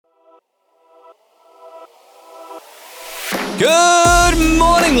Good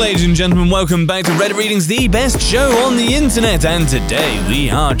morning, ladies and gentlemen. Welcome back to Reddit Readings, the best show on the internet. And today we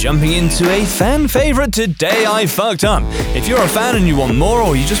are jumping into a fan favorite, Today I Fucked Up. If you're a fan and you want more,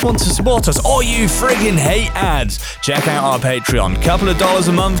 or you just want to support us, or you friggin' hate ads, check out our Patreon. Couple of dollars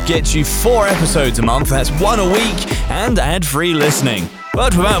a month gets you 4 episodes a month. That's 1 a week and ad-free listening.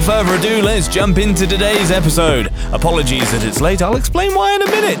 But without further ado, let's jump into today's episode. Apologies that it's late, I'll explain why in a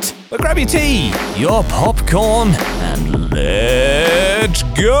minute. But grab your tea, your popcorn, and let's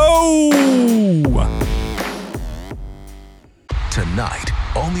go! Tonight,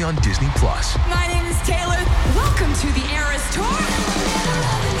 only on Disney+. My name is Taylor. Welcome to the Eras Tour.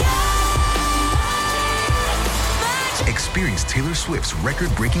 Experience Taylor Swift's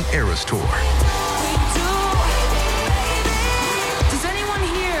record-breaking Eras Tour. Does anyone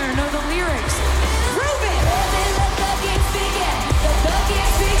here know the lyrics? Prove it!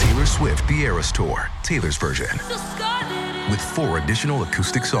 Taylor Swift The Eras Tour, Taylor's version, with 4 additional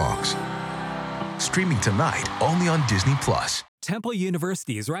acoustic songs. Streaming tonight, only on Disney+. Temple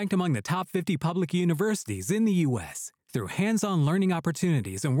University is ranked among the top 50 public universities in the U.S. Through hands-on learning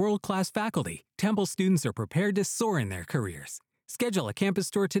opportunities and world-class faculty, Temple students are prepared to soar in their careers. Schedule a campus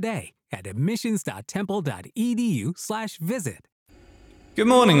tour today at admissions.temple.edu/visit. Good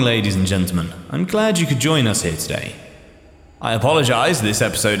morning, ladies and gentlemen. I'm glad you could join us here today. I apologize this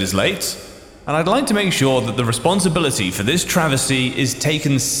episode is late, and I'd like to make sure that the responsibility for this travesty is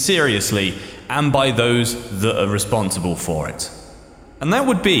taken seriously and by those that are responsible for it. And that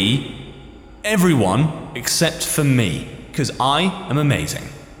would be everyone except for me, because I am amazing.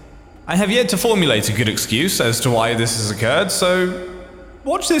 I have yet to formulate a good excuse as to why this has occurred, so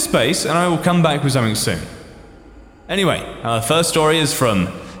watch this space and I will come back with something soon. Anyway, our first story is from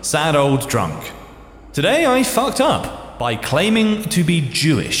Sad Old Drunk. Today I fucked up by claiming to be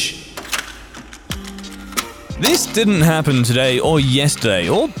Jewish. This didn't happen today or yesterday,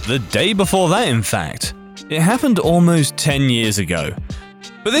 or the day before that in fact. It happened almost 10 years ago.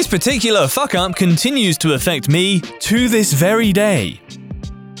 But this particular fuck-up continues to affect me to this very day.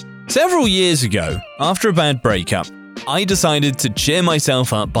 Several years ago, after a bad breakup, I decided to cheer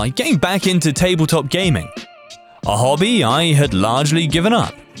myself up by getting back into tabletop gaming, a hobby I had largely given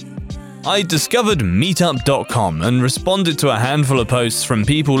up. I discovered meetup.com and responded to a handful of posts from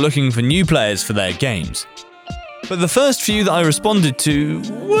people looking for new players for their games. But the first few that I responded to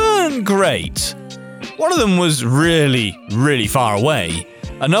weren't great. One of them was really far away.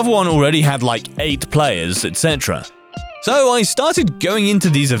 Another one already had like 8 players, etc. So I started going into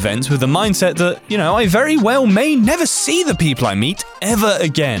these events with the mindset that, I very well may never see the people I meet ever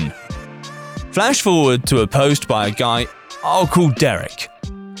again. Flash forward to a post by a guy I'll call Derek.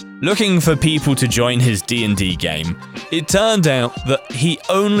 Looking for people to join his D&D game, it turned out that he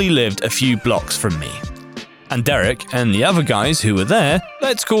only lived a few blocks from me. And Derek and the other guys who were there,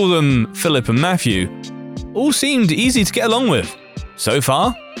 let's call them Philip and Matthew, all seemed easy to get along with. So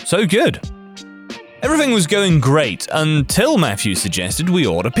far, so good. Everything was going great until Matthew suggested we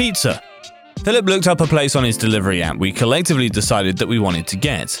order pizza. Philip looked up a place on his delivery app we collectively decided that we wanted to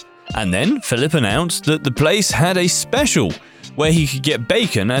get. And then Philip announced that the place had a special where he could get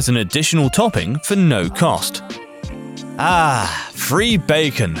bacon as an additional topping for no cost. Free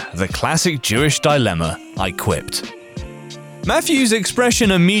bacon, the classic Jewish dilemma, I quipped. Matthew's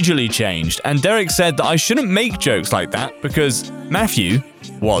expression immediately changed, and Derek said that I shouldn't make jokes like that because Matthew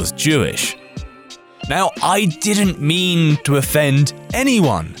was Jewish. Now, I didn't mean to offend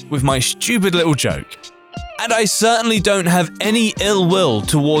anyone with my stupid little joke, and I certainly don't have any ill will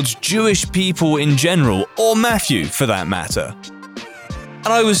towards Jewish people in general, or Matthew for that matter.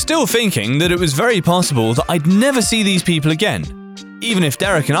 And I was still thinking that it was very possible that I'd never see these people again. Even if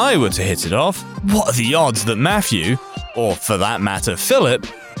Derek and I were to hit it off, what are the odds that Matthew, or for that matter Philip,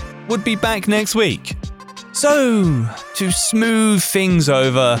 would be back next week? So, to smooth things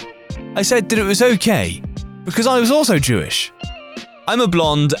over, I said that it was okay, because I was also Jewish. I'm a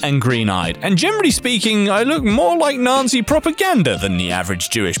blonde and green-eyed, and generally speaking, I look more like Nazi propaganda than the average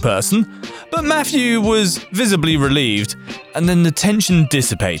Jewish person, but Matthew was visibly relieved, and then the tension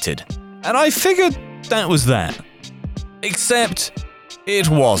dissipated, and I figured that was that. Except, it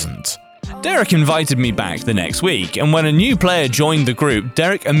wasn't. Derek invited me back the next week, and when a new player joined the group,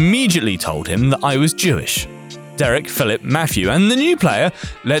 Derek immediately told him that I was Jewish. Derek, Philip, Matthew, and the new player,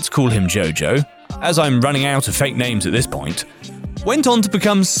 let's call him Jojo, as I'm running out of fake names at this point, went on to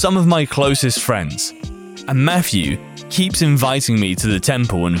become some of my closest friends. And Matthew keeps inviting me to the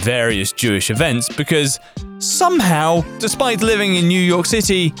temple and various Jewish events because somehow, despite living in New York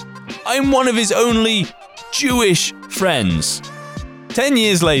City, I'm one of his only Jewish friends. 10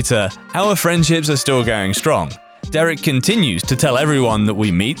 years later, our friendships are still going strong. Derek continues to tell everyone that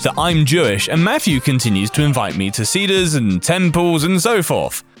we meet that I'm Jewish, and Matthew continues to invite me to Cedars and temples and so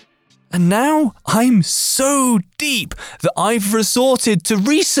forth. And now I'm so deep that I've resorted to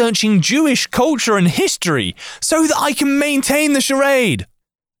researching Jewish culture and history so that I can maintain the charade.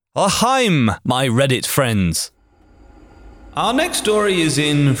 L'chaim, my Reddit friends. Our next story is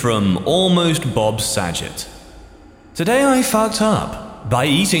in from Almost Bob Saget. Today I fucked up by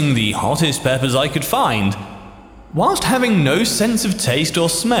eating the hottest peppers I could find, whilst having no sense of taste or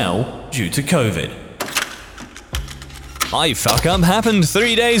smell due to COVID. My fuck up happened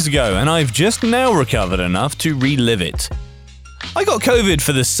 3 days ago, and I've just now recovered enough to relive it. I got COVID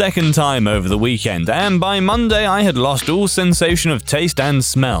for the second time over the weekend, and by Monday I had lost all sensation of taste and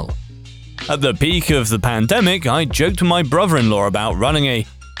smell. At the peak of the pandemic, I joked to my brother-in-law about running a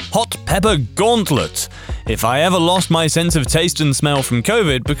hot pepper gauntlet if I ever lost my sense of taste and smell from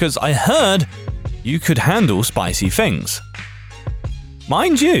COVID, because I heard you could handle spicy things.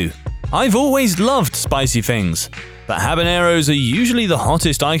 Mind you, I've always loved spicy things, but habaneros are usually the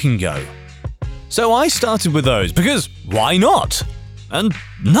hottest I can go. So I started with those, because why not? And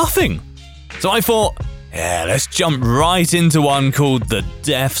nothing. So I thought, let's jump right into one called the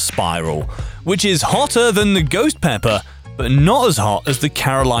Death Spiral, which is hotter than the ghost pepper, but not as hot as the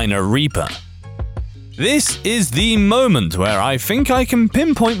Carolina Reaper. This is the moment where I think I can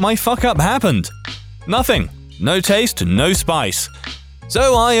pinpoint my fuck up happened. Nothing. No taste, no spice.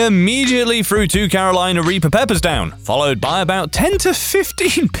 So I immediately threw 2 Carolina Reaper peppers down, followed by about 10 to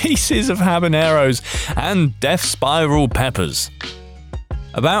 15 pieces of habaneros and Death Spiral peppers.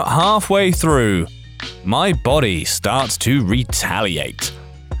 About halfway through, my body starts to retaliate.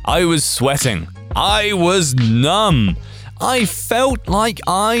 I was sweating. I was numb. I felt like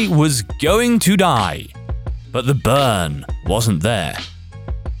I was going to die. But the burn wasn't there.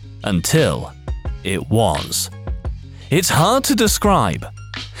 Until it was. It's hard to describe.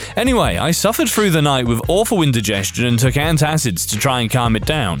 Anyway, I suffered through the night with awful indigestion and took antacids to try and calm it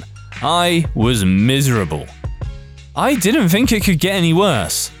down. I was miserable. I didn't think it could get any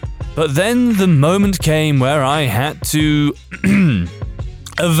worse. But then the moment came where I had to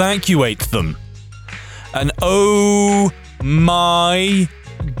evacuate them. And oh my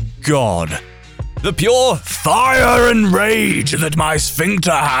God. The pure fire and rage that my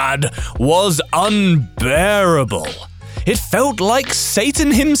sphincter had was unbearable. It felt like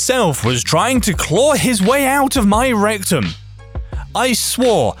Satan himself was trying to claw his way out of my rectum. I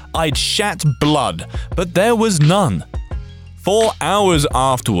swore I'd shat blood, but there was none. 4 hours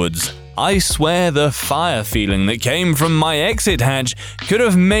afterwards, I swear the fire feeling that came from my exit hatch could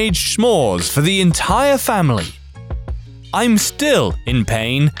have made s'mores for the entire family. I'm still in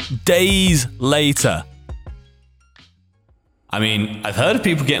pain days later. I mean, I've heard of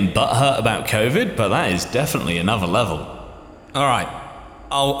people getting butthurt about COVID, but that is definitely another level. Alright,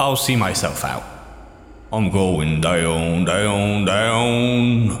 I'll see myself out. I'm going down, down,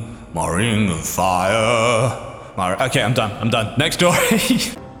 down, my ring of fire. Okay, I'm done. Next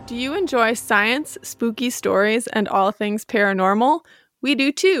story. Do you enjoy science, spooky stories, and all things paranormal? We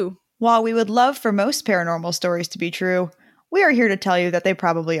do too. While we would love for most paranormal stories to be true, we are here to tell you that they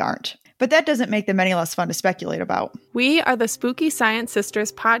probably aren't. But that doesn't make them any less fun to speculate about. We are the Spooky Science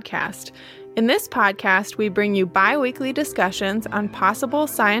Sisters podcast. In this podcast, we bring you bi-weekly discussions on possible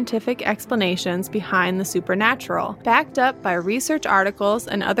scientific explanations behind the supernatural. Backed up by research articles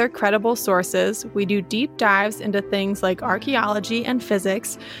and other credible sources, we do deep dives into things like archaeology and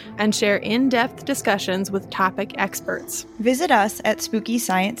physics, and share in-depth discussions with topic experts. Visit us at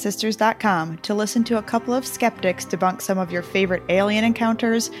SpookyScienceSisters.com to listen to a couple of skeptics debunk some of your favorite alien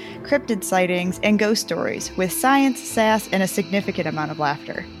encounters, cryptid sightings, and ghost stories with science, sass, and a significant amount of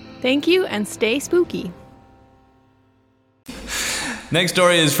laughter. Thank you, and stay spooky. Next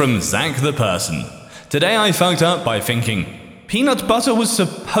story is from Zach the Person. Today I fucked up by thinking peanut butter was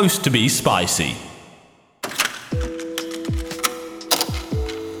supposed to be spicy.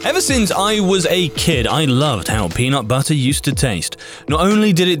 Ever since I was a kid, I loved how peanut butter used to taste. Not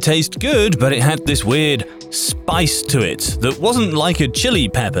only did it taste good, but it had this weird spice to it that wasn't like a chili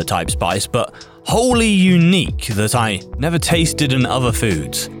pepper type spice, but wholly unique that I never tasted in other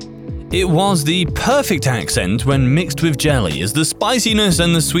foods. It was the perfect accent when mixed with jelly, as the spiciness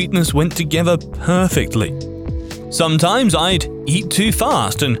and the sweetness went together perfectly. Sometimes I'd eat too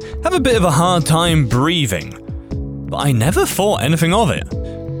fast and have a bit of a hard time breathing, but I never thought anything of it.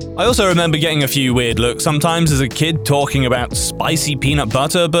 I also remember getting a few weird looks sometimes as a kid talking about spicy peanut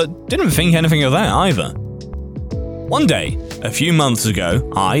butter, but didn't think anything of that either. One day, a few months ago,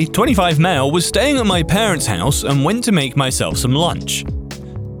 I, 25 male, was staying at my parents' house and went to make myself some lunch.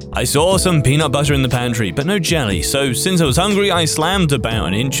 I saw some peanut butter in the pantry, but no jelly, so since I was hungry, I slammed about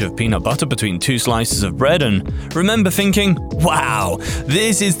an inch of peanut butter between 2 slices of bread and remember thinking, wow,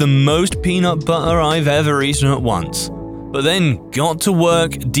 this is the most peanut butter I've ever eaten at once. But then got to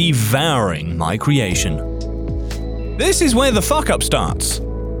work devouring my creation. This is where the fuck-up starts.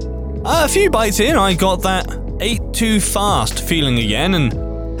 A few bites in, I got that ate too fast feeling again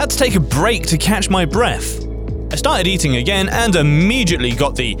and had to take a break to catch my breath. I started eating again and immediately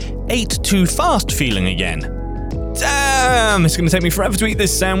got the ate too fast feeling again. Damn, it's going to take me forever to eat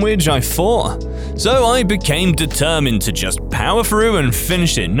this sandwich, I thought. So I became determined to just power through and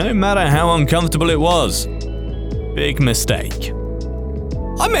finish it, no matter how uncomfortable it was. Big mistake.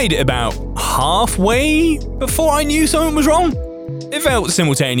 I made it about halfway before I knew something was wrong. It felt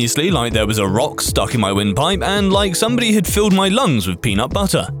simultaneously like there was a rock stuck in my windpipe and like somebody had filled my lungs with peanut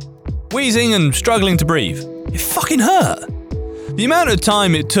butter. Wheezing and struggling to breathe. It fucking hurt. The amount of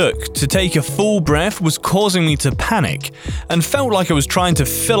time it took to take a full breath was causing me to panic and felt like I was trying to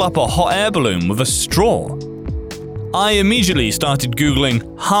fill up a hot air balloon with a straw. I immediately started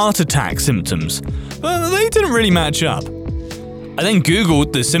Googling heart attack symptoms, but they didn't really match up. I then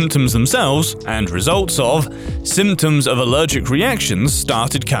Googled the symptoms themselves, and results of symptoms of allergic reactions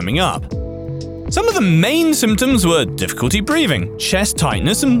started coming up. Some of the main symptoms were difficulty breathing, chest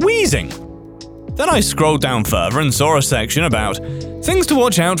tightness, and wheezing. Then I scrolled down further and saw a section about things to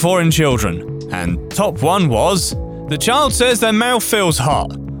watch out for in children, and top one was, the child says their mouth feels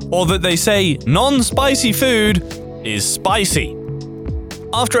hot, or that they say non-spicy food is spicy.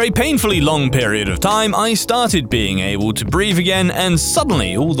 After a painfully long period of time, I started being able to breathe again, and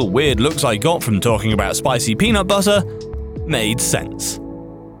suddenly all the weird looks I got from talking about spicy peanut butter made sense.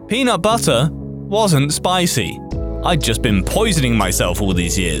 Peanut butter wasn't spicy. I'd just been poisoning myself all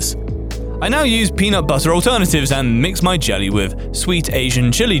these years. I now use peanut butter alternatives and mix my jelly with sweet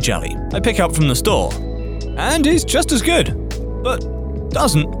Asian chili jelly I pick up from the store. And it's just as good, but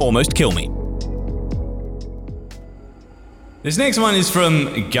doesn't almost kill me. This next one is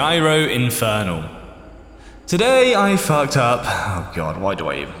from Gyro Infernal. Today I fucked up, oh god, why do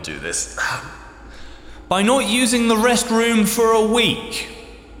I even do this? By not using the restroom for a week.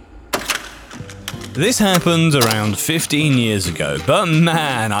 This happened around 15 years ago, but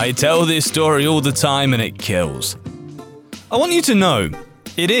man, I tell this story all the time and it kills. I want you to know,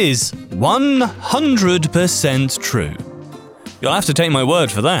 it is 100% true. You'll have to take my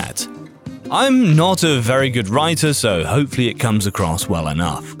word for that. I'm not a very good writer, so hopefully it comes across well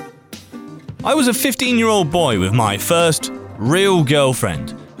enough. I was a 15-year-old boy with my first real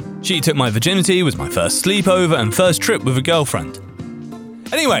girlfriend. She took my virginity, was my first sleepover and first trip with a girlfriend.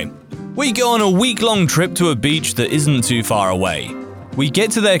 Anyway, we go on a week-long trip to a beach that isn't too far away. We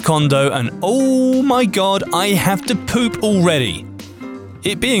get to their condo and oh my god, I have to poop already.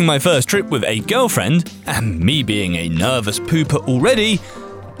 It being my first trip with a girlfriend, and me being a nervous pooper already,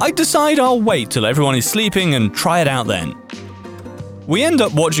 I decide I'll wait till everyone is sleeping and try it out then. We end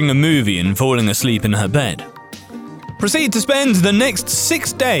up watching a movie and falling asleep in her bed. Proceed to spend the next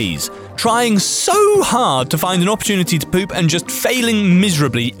 6 days trying so hard to find an opportunity to poop and just failing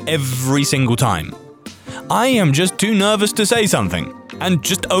miserably every single time. I am just too nervous to say something, and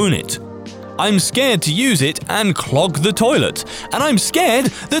just own it. I'm scared to use it and clog the toilet, and I'm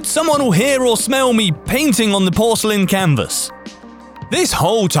scared that someone will hear or smell me painting on the porcelain canvas. This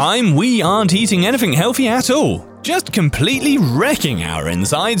whole time, we aren't eating anything healthy at all, just completely wrecking our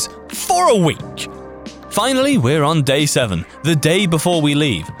insides for a week. Finally, we're on day 7, the day before we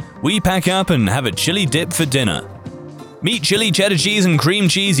leave. We pack up and have a chili dip for dinner. Meat chili, cheddar cheese, and cream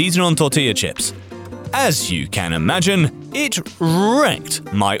cheese eaten on tortilla chips. As you can imagine, it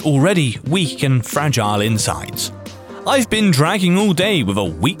wrecked my already weak and fragile insides. I've been dragging all day with a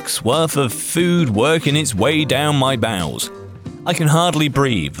week's worth of food working its way down my bowels. I can hardly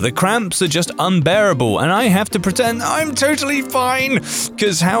breathe, the cramps are just unbearable, and I have to pretend I'm totally fine,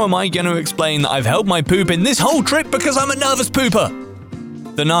 cause how am I going to explain that I've held my poop in this whole trip because I'm a nervous pooper?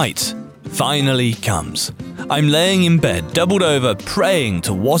 The night finally comes. I'm laying in bed, doubled over, praying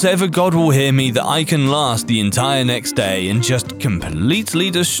to whatever God will hear me that I can last the entire next day and just completely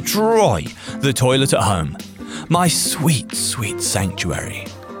destroy the toilet at home. My sweet, sweet sanctuary.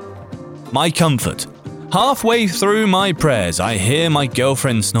 My comfort. Halfway through my prayers, I hear my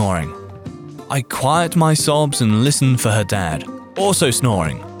girlfriend snoring. I quiet my sobs and listen for her dad, also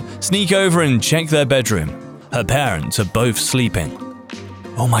snoring. Sneak over and check their bedroom. Her parents are both sleeping.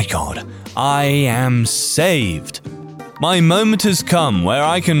 Oh my god, I am saved. My moment has come where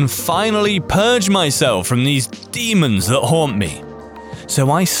I can finally purge myself from these demons that haunt me.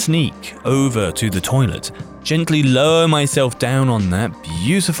 So I sneak over to the toilet gently lower myself down on that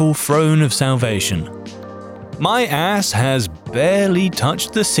beautiful throne of salvation. My ass has barely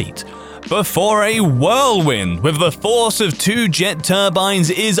touched the seat before a whirlwind with the force of 2 jet turbines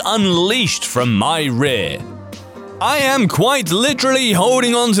is unleashed from my rear. I am quite literally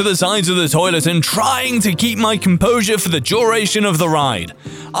holding on to the sides of the toilet and trying to keep my composure for the duration of the ride.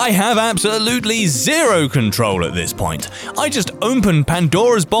 I have absolutely zero control at this point. I just opened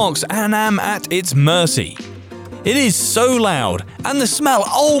Pandora's box and am at its mercy. It is so loud, and the smell,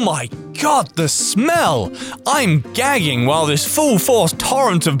 oh my god, the smell! I'm gagging while this full-force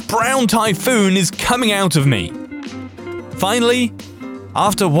torrent of brown typhoon is coming out of me. Finally,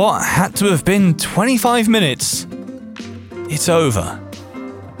 after what had to have been 25 minutes, it's over.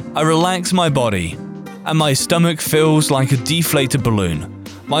 I relax my body, and my stomach feels like a deflated balloon.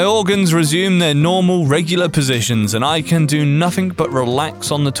 My organs resume their normal, regular positions, and I can do nothing but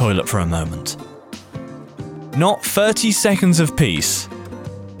relax on the toilet for a moment. Not 30 seconds of peace,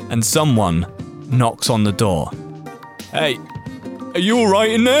 and someone knocks on the door. Hey, are you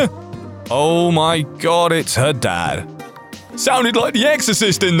alright in there? Oh my god, it's her dad. Sounded like the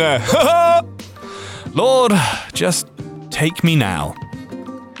Exorcist in there. Lord, just take me now.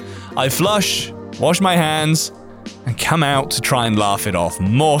 I flush, wash my hands, and come out to try and laugh it off,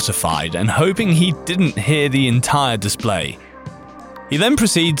 mortified and hoping he didn't hear the entire display. He then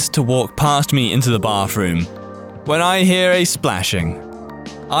proceeds to walk past me into the bathroom when I hear a splashing.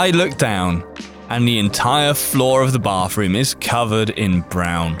 I look down, and the entire floor of the bathroom is covered in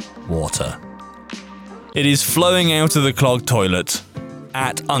brown water. It is flowing out of the clogged toilet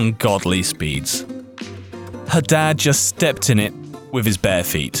at ungodly speeds. Her dad just stepped in it with his bare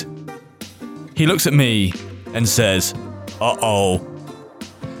feet. He looks at me and says, "Uh-oh."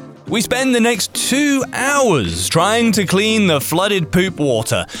 We spend the next 2 hours trying to clean the flooded poop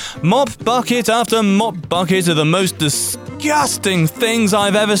water. Mop bucket after mop bucket are the most disgusting things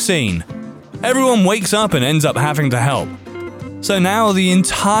I've ever seen. Everyone wakes up and ends up having to help. So now the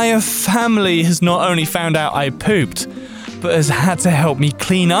entire family has not only found out I pooped, but has had to help me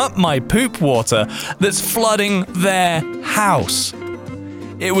clean up my poop water that's flooding their house.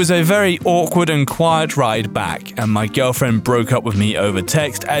 It was a very awkward and quiet ride back, and my girlfriend broke up with me over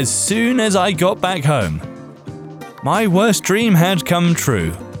text as soon as I got back home. My worst dream had come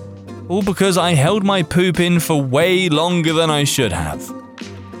true, all because I held my poop in for way longer than I should have.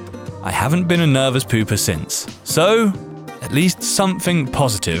 I haven't been a nervous pooper since, so at least something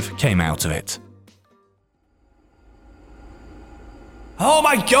positive came out of it. Oh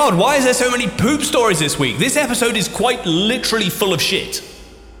my god, why is there so many poop stories this week? This episode is quite literally full of shit.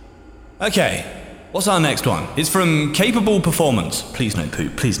 Okay, what's our next one? It's from Capable Performance. Please no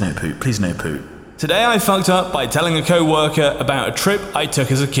poop, please no poop, please no poop. Today I fucked up by telling a co-worker about a trip I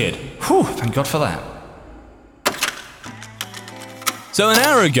took as a kid. Whew, thank God for that. So an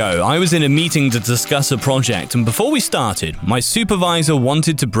hour ago, I was in a meeting to discuss a project, and before we started, my supervisor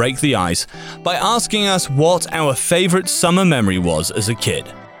wanted to break the ice by asking us what our favorite summer memory was as a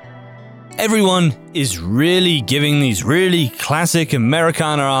kid. Everyone is really giving these really classic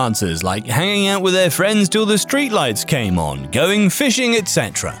Americana answers, like hanging out with their friends till the streetlights came on, going fishing,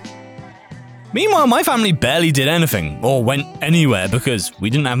 etc. Meanwhile, my family barely did anything, or went anywhere because we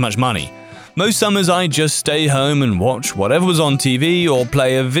didn't have much money. Most summers I'd just stay home and watch whatever was on TV or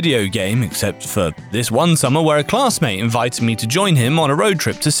play a video game, except for this one summer where a classmate invited me to join him on a road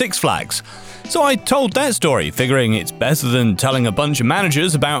trip to Six Flags. So I told that story, figuring it's better than telling a bunch of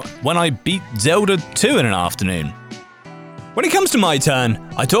managers about when I beat Zelda 2 in an afternoon. When it comes to my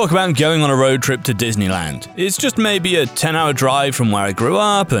turn, I talk about going on a road trip to Disneyland. It's just maybe a 10-hour drive from where I grew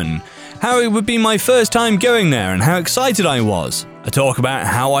up, and how it would be my first time going there and how excited I was. I talk about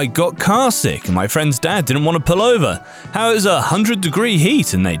how I got car sick and my friend's dad didn't want to pull over, how it was 100-degree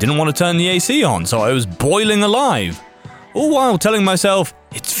heat and they didn't want to turn the AC on, so I was boiling alive. All while telling myself,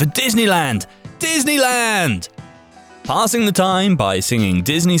 it's for Disneyland! Disneyland! Passing the time by singing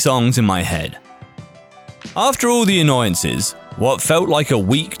Disney songs in my head. After all the annoyances, what felt like a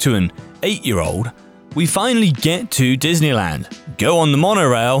week to an 8-year-old, we finally get to Disneyland, go on the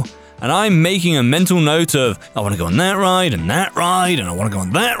monorail, and I'm making a mental note of, I want to go on that ride, and I want to go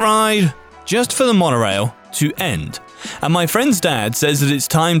on that ride, just for the monorail to end. And my friend's dad says that it's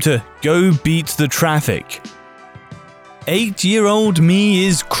time to go beat the traffic. 8-year-old me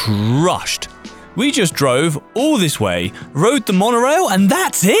is crushed. We just drove all this way, rode the monorail, and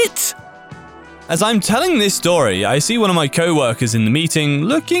that's it? As I'm telling this story, I see one of my co-workers in the meeting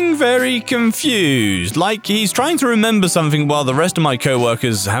looking very confused, like he's trying to remember something while the rest of my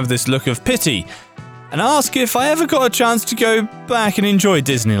co-workers have this look of pity, and ask if I ever got a chance to go back and enjoy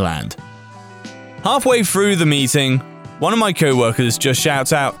Disneyland. Halfway through the meeting, one of my co-workers just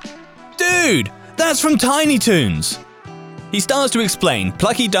shouts out, "Dude, that's from Tiny Toons!" He starts to explain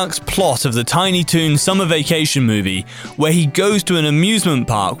Plucky Duck's plot of the Tiny Toons summer vacation movie where he goes to an amusement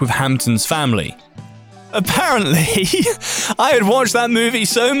park with Hampton's family. Apparently, I had watched that movie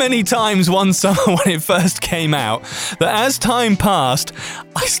so many times one summer when it first came out that as time passed,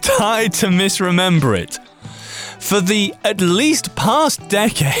 I started to misremember it. For the at least past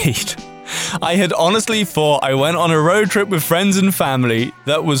decade, I had honestly thought I went on a road trip with friends and family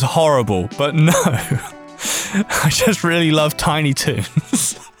that was horrible, but no. I just really love Tiny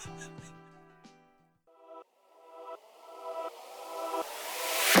Toons.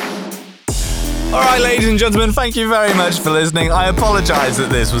 Alright, ladies and gentlemen, thank you very much for listening. I apologise that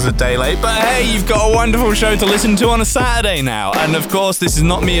this was a day late, but hey, you've got a wonderful show to listen to on a Saturday now. And of course, this is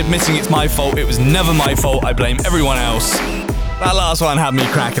not me admitting it's my fault. It was never my fault. I blame everyone else. That last one had me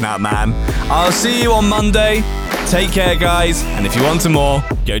cracking up, man. I'll see you on Monday. Take care, guys. And if you want some more,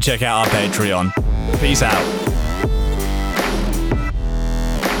 go check out our Patreon. Peace out.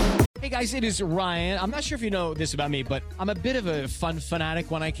 Hey guys, it is Ryan. I'm not sure if you know this about me, but I'm a bit of a fun fanatic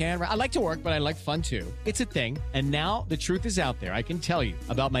when I can. I like to work, but I like fun too. It's a thing. And now the truth is out there. I can tell you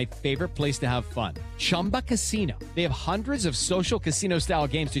about my favorite place to have fun. Chumba Casino. They have hundreds of social casino style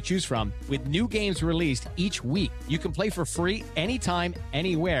games to choose from with new games released each week. You can play for free anytime,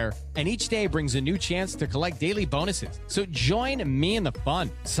 anywhere. And each day brings a new chance to collect daily bonuses. So join me in the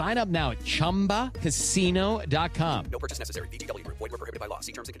fun. Sign up now at ChumbaCasino.com. No purchase necessary. VGW Group. Void where prohibited by law.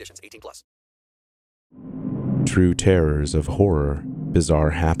 See terms and conditions. 18+. True terrors of horror,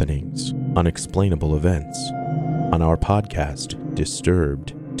 bizarre happenings, unexplainable events. On our podcast,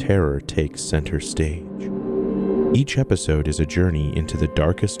 Disturbed, terror takes center stage. Each episode is a journey into the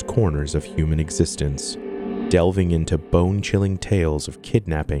darkest corners of human existence, delving into bone-chilling tales of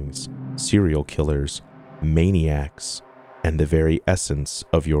kidnappings, serial killers, maniacs, and the very essence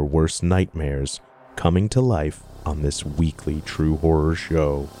of your worst nightmares coming to life on this weekly true horror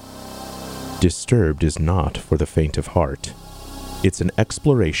show. Disturbed is not for the faint of heart. It's an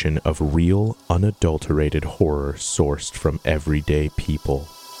exploration of real, unadulterated horror sourced from everyday people.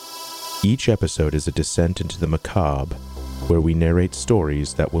 Each episode is a descent into the macabre, where we narrate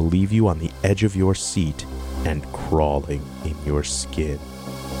stories that will leave you on the edge of your seat and crawling in your skin.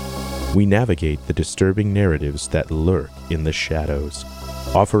 We navigate the disturbing narratives that lurk in the shadows,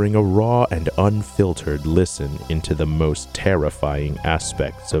 offering a raw and unfiltered listen into the most terrifying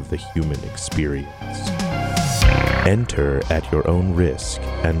aspects of the human experience. Enter at your own risk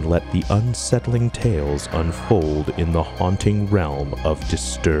and let the unsettling tales unfold in the haunting realm of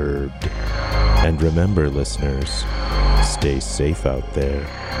Disturbed. And remember, listeners, stay safe out there.